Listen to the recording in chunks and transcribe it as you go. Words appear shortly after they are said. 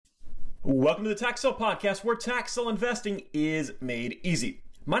Welcome to the Tax Sale Podcast, where tax sale investing is made easy.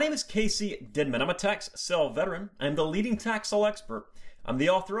 My name is Casey Didman. I'm a tax sale veteran. I'm the leading tax sale expert. I'm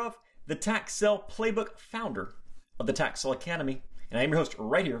the author of the Tax Sale Playbook, founder of the Tax Sale Academy, and I am your host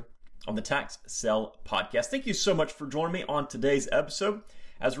right here on the Tax Sale Podcast. Thank you so much for joining me on today's episode.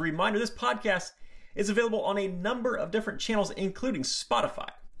 As a reminder, this podcast is available on a number of different channels, including Spotify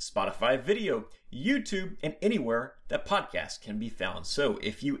Video, YouTube, and anywhere that podcasts can be found. So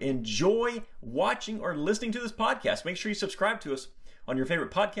if you enjoy watching or listening to this podcast, make sure you subscribe to us on your favorite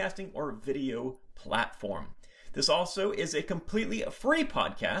podcasting or video platform. This also is a completely free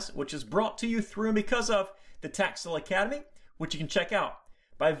podcast, which is brought to you through and because of the Tax Sale Academy, which you can check out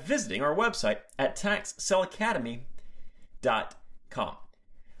by visiting our website at taxsaleacademy.com.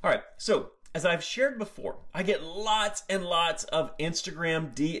 All right, so as I've shared before, I get lots and lots of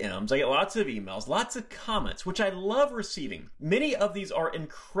Instagram DMs. I get lots of emails, lots of comments, which I love receiving. Many of these are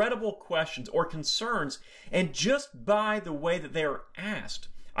incredible questions or concerns, and just by the way that they are asked,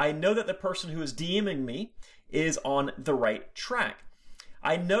 I know that the person who is DMing me is on the right track.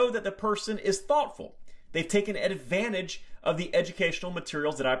 I know that the person is thoughtful. They've taken advantage of the educational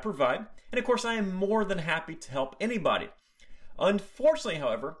materials that I provide, and of course, I am more than happy to help anybody. Unfortunately,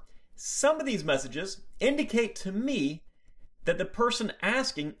 however, some of these messages indicate to me that the person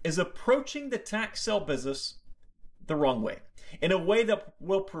asking is approaching the tax sale business the wrong way, in a way that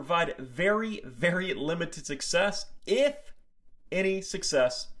will provide very, very limited success, if any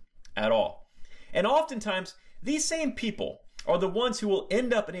success at all. And oftentimes, these same people are the ones who will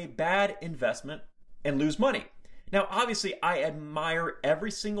end up in a bad investment and lose money. Now, obviously, I admire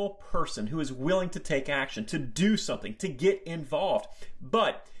every single person who is willing to take action, to do something, to get involved,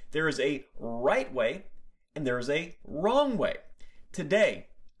 but there is a right way and there is a wrong way. Today,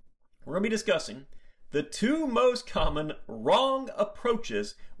 we're going to be discussing the two most common wrong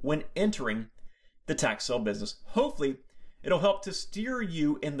approaches when entering the tax sale business. Hopefully, it'll help to steer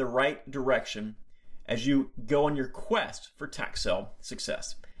you in the right direction as you go on your quest for tax sale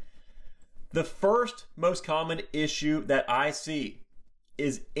success. The first most common issue that I see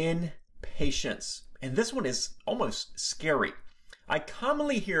is impatience. And this one is almost scary. I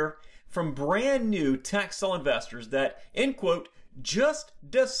commonly hear from brand new tax sale investors that, end quote, just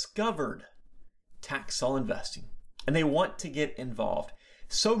discovered tax sale investing and they want to get involved.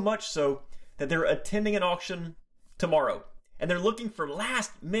 So much so that they're attending an auction tomorrow and they're looking for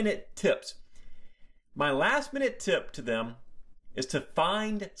last minute tips. My last minute tip to them is to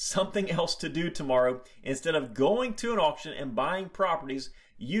find something else to do tomorrow instead of going to an auction and buying properties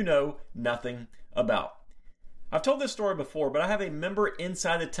you know nothing about. I've told this story before, but I have a member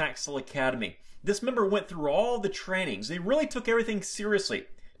inside the Tax Sale Academy. This member went through all the trainings. They really took everything seriously,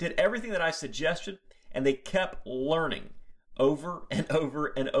 did everything that I suggested, and they kept learning over and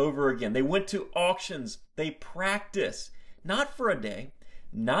over and over again. They went to auctions. They practiced, not for a day,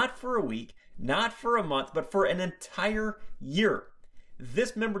 not for a week, not for a month, but for an entire year.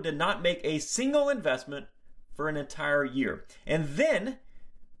 This member did not make a single investment for an entire year. And then,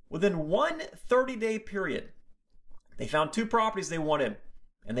 within one 30-day period, they found two properties they wanted,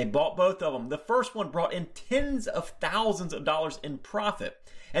 and they bought both of them. The first one brought in tens of thousands of dollars in profit,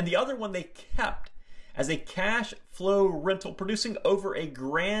 and the other one they kept as a cash flow rental, producing over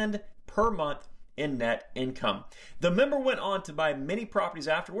 $1,000 per month in net income. The member went on to buy many properties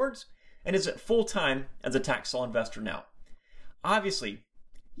afterwards and is full-time as a tax sale investor now. Obviously,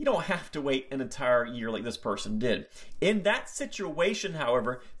 you don't have to wait an entire year like this person did. In that situation,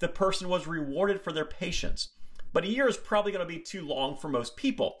 however, the person was rewarded for their patience. But a year is probably going to be too long for most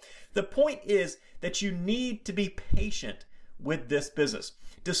people. The point is that you need to be patient with this business.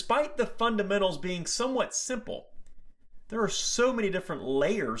 Despite the fundamentals being somewhat simple, there are so many different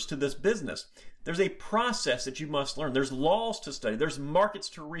layers to this business. There's a process that you must learn. There's laws to study. There's markets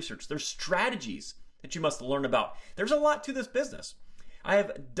to research. There's strategies that you must learn about. There's a lot to this business. I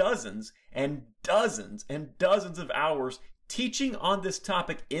have dozens and dozens and dozens of hours teaching on this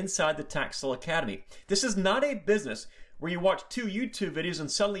topic inside the Tax Sale Academy. This is not a business where you watch 2 YouTube videos and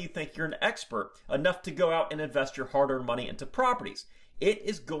suddenly you think you're an expert enough to go out and invest your hard-earned money into properties. It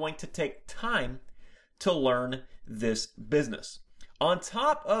is going to take time to learn this business. On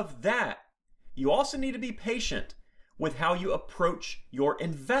top of that, you also need to be patient with how you approach your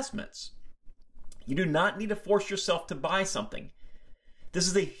investments. You do not need to force yourself to buy something. This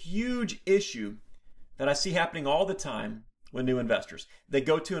is a huge issue that I see happening all the time with new investors. They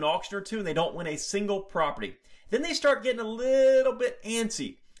go to an auction or two and they don't win a single property. Then they start getting a little bit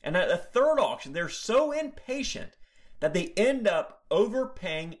antsy. And at a third auction, they're so impatient that they end up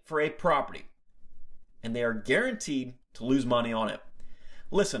overpaying for a property. And they are guaranteed to lose money on it.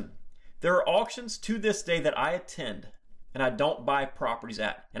 Listen, There are auctions to this day that I attend and I don't buy properties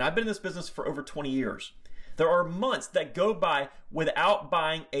at. And I've been in this business for over 20 years. There are months that go by without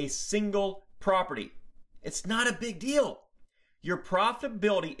buying a single property. It's not a big deal. Your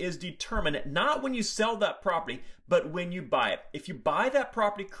profitability is determined not when you sell that property, but when you buy it. If you buy that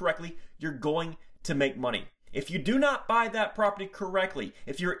property correctly, you're going to make money. If you do not buy that property correctly,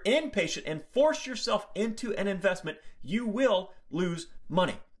 if you're impatient and force yourself into an investment, you will lose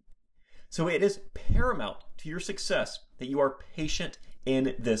money. So it is paramount to your success that you are patient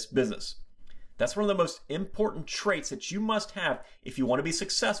in this business. That's one of the most important traits that you must have if you want to be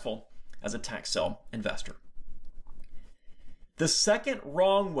successful as a tax sale investor. The second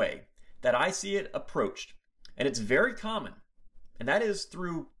wrong way that I see it approached, and it's very common, and that is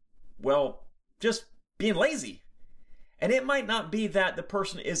through, well, just being lazy. And it might not be that the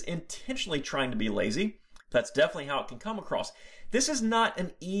person is intentionally trying to be lazy. That's definitely how it can come across. This is not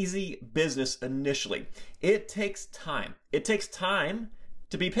an easy business initially. It takes time. It takes time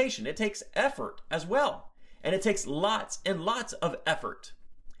to be patient. It takes effort as well. And it takes lots and lots of effort.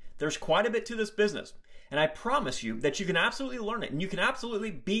 There's quite a bit to this business. And I promise you that you can absolutely learn it and you can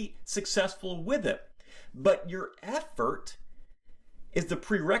absolutely be successful with it. But your effort is the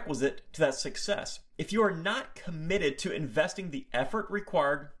prerequisite to that success. If you are not committed to investing the effort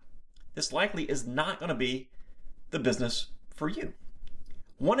required, this likely is not going to be the business for you.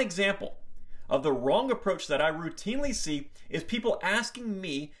 One example of the wrong approach that I routinely see is people asking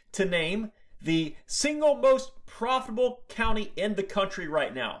me to name the single most profitable county in the country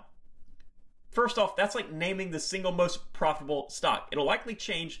right now. First off, that's like naming the single most profitable stock. It'll likely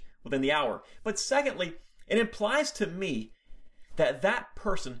change within the hour. But secondly, it implies to me that that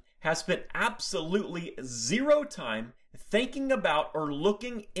person has spent absolutely zero time thinking about or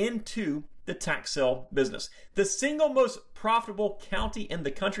looking into the tax sale business. The single most profitable county in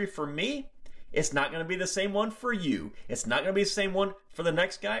the country for me, it's not going to be the same one for you. It's not going to be the same one for the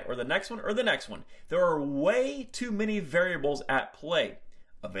next guy or the next one or the next one. There are way too many variables at play.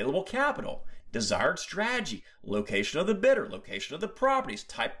 Available capital, desired strategy, location of the bidder, location of the properties,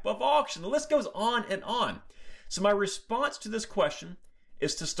 type of auction. The list goes on and on. So my response to this question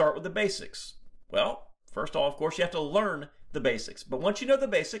is to start with the basics. Well, first of all, of course, you have to learn the basics. But once you know the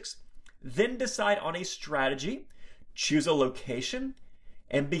basics, then decide on a strategy, choose a location,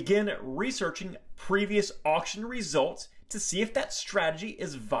 and begin researching previous auction results to see if that strategy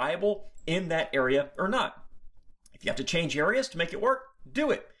is viable in that area or not. If you have to change areas to make it work,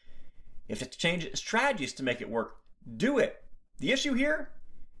 do it. If you have to change strategies to make it work, do it. The issue here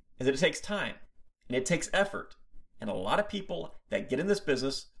is that it takes time and it takes effort. And a lot of people that get in this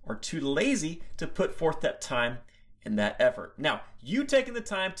business are too lazy to put forth that time and that effort. Now, you taking the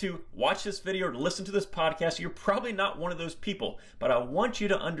time to watch this video or to listen to this podcast, you're probably not one of those people, but I want you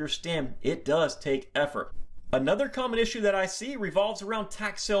to understand it does take effort. Another common issue that I see revolves around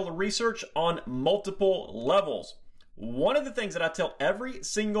tax sale research on multiple levels. One of the things that I tell every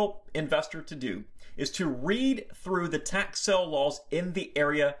single investor to do is to read through the tax sale laws in the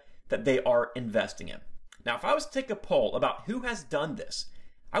area that they are investing in. Now, if I was to take a poll about who has done this,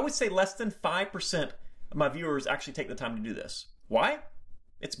 I would say less than 5% of my viewers actually take the time to do this. Why?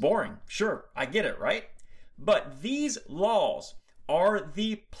 It's boring. Sure, I get it, right? But these laws are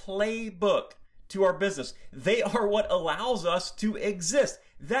the playbook to our business. They are what allows us to exist.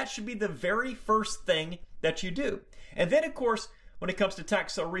 That should be the very first thing that you do. And then, of course, when it comes to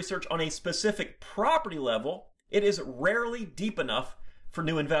tax sale research on a specific property level, it is rarely deep enough for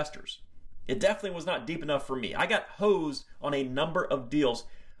new investors. It definitely was not deep enough for me. I got hosed on a number of deals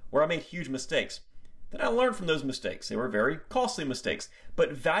where I made huge mistakes. Then I learned from those mistakes. They were very costly mistakes.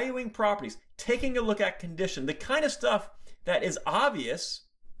 But valuing properties, taking a look at condition, the kind of stuff that is obvious,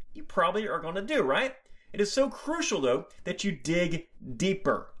 you probably are going to do, right? It is so crucial, though, that you dig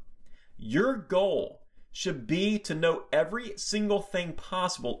deeper. Your goal should be to know every single thing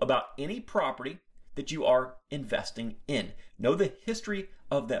possible about any property that you are investing in. Know the history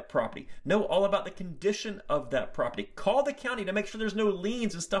of that property. Know all about the condition of that property. Call the county to make sure there's no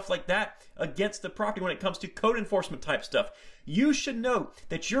liens and stuff like that against the property when it comes to code enforcement type stuff. You should know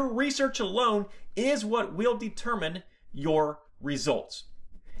that your research alone is what will determine your results.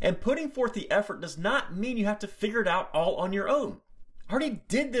 And putting forth the effort does not mean you have to figure it out all on your own. I already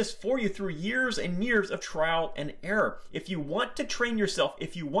did this for you through years and years of trial and error. If you want to train yourself,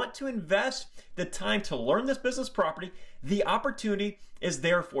 if you want to invest the time to learn this business property, the opportunity is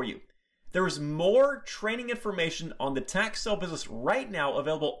there for you. There is more training information on the tax sale business right now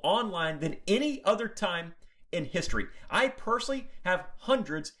available online than any other time in history. I personally have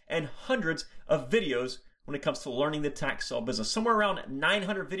hundreds and hundreds of videos when when it comes to learning the tax sale business. Somewhere around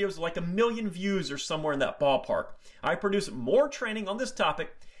 900 videos, like 1 million views or somewhere in that ballpark. I produce more training on this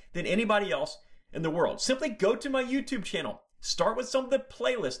topic than anybody else in the world. Simply go to my YouTube channel. Start with some of the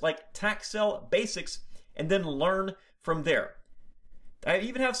playlists like Tax Sale Basics and then learn from there. I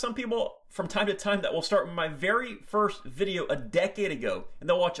even have some people from time to time that will start with my very first video a decade ago, and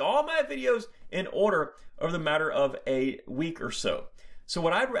they'll watch all my videos in order over the matter of a week or so. So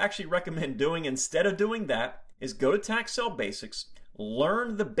what I'd actually recommend doing instead of doing that is go to Tax Sale Basics,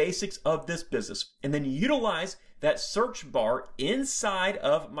 learn the basics of this business, and then utilize that search bar inside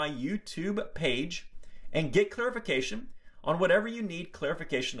of my YouTube page and get clarification on whatever you need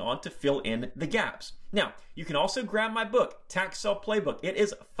clarification on to fill in the gaps. Now, you can also grab my book, Tax Sale Playbook. It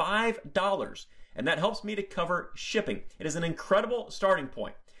is $5, and that helps me to cover shipping. It is an incredible starting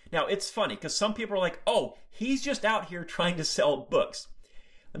point. Now, it's funny because some people are like, oh, he's just out here trying to sell books.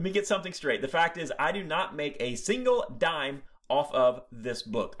 Let me get something straight. The fact is, I do not make a single dime off of this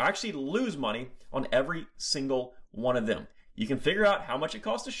book. I actually lose money on every single one of them. You can figure out how much it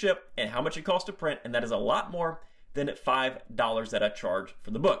costs to ship and how much it costs to print, and that is a lot more than at $5 that I charge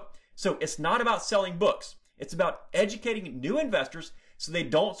for the book. So it's not about selling books. It's about educating new investors so they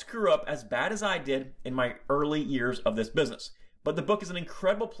don't screw up as bad as I did in my early years of this business. But the book is an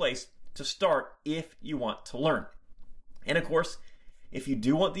incredible place to start if you want to learn. And of course, if you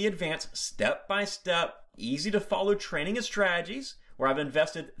do want the advanced step-by-step, easy-to-follow training and strategies, where I've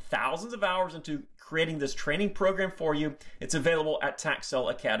invested thousands of hours into creating this training program for you, it's available at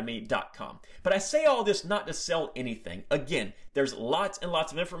taxsaleacademy.com. But I say all this not to sell anything. Again, there's lots and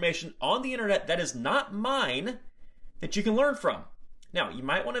lots of information on the internet that is not mine that you can learn from. Now, you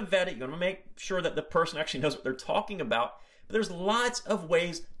might want to vet it. You want to make sure that the person actually knows what they're talking about. But there's lots of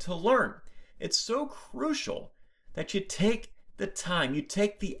ways to learn. It's so crucial that you take the time, you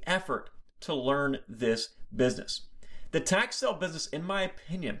take the effort to learn this business. The tax sale business, in my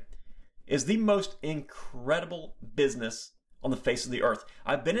opinion, is the most incredible business on the face of the earth.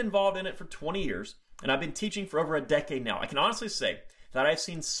 I've been involved in it for 20 years, and I've been teaching for over a decade now. I can honestly say that I've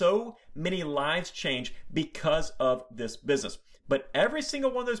seen so many lives change because of this business. But every single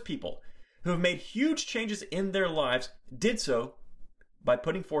one of those people who have made huge changes in their lives did so by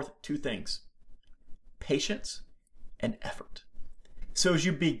putting forth two things: patience and effort. So as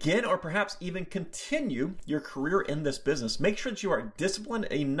you begin or perhaps even continue your career in this business, make sure that you are disciplined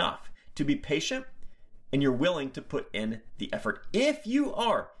enough to be patient and you're willing to put in the effort. If you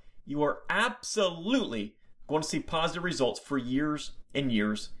are absolutely going to see positive results for years and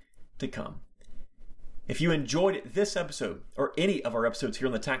years to come. If you enjoyed this episode or any of our episodes here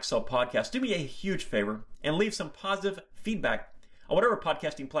on the Tax Sale Podcast, do me a huge favor and leave some positive feedback on whatever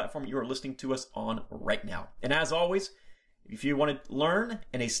podcasting platform you are listening to us on right now. And as always, if you want to learn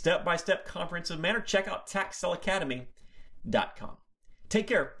in a step-by-step comprehensive manner, check out taxsaleacademy.com. Take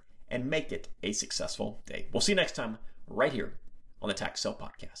care and make it a successful day. We'll see you next time right here on the Tax Sale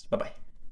Podcast. Bye-bye.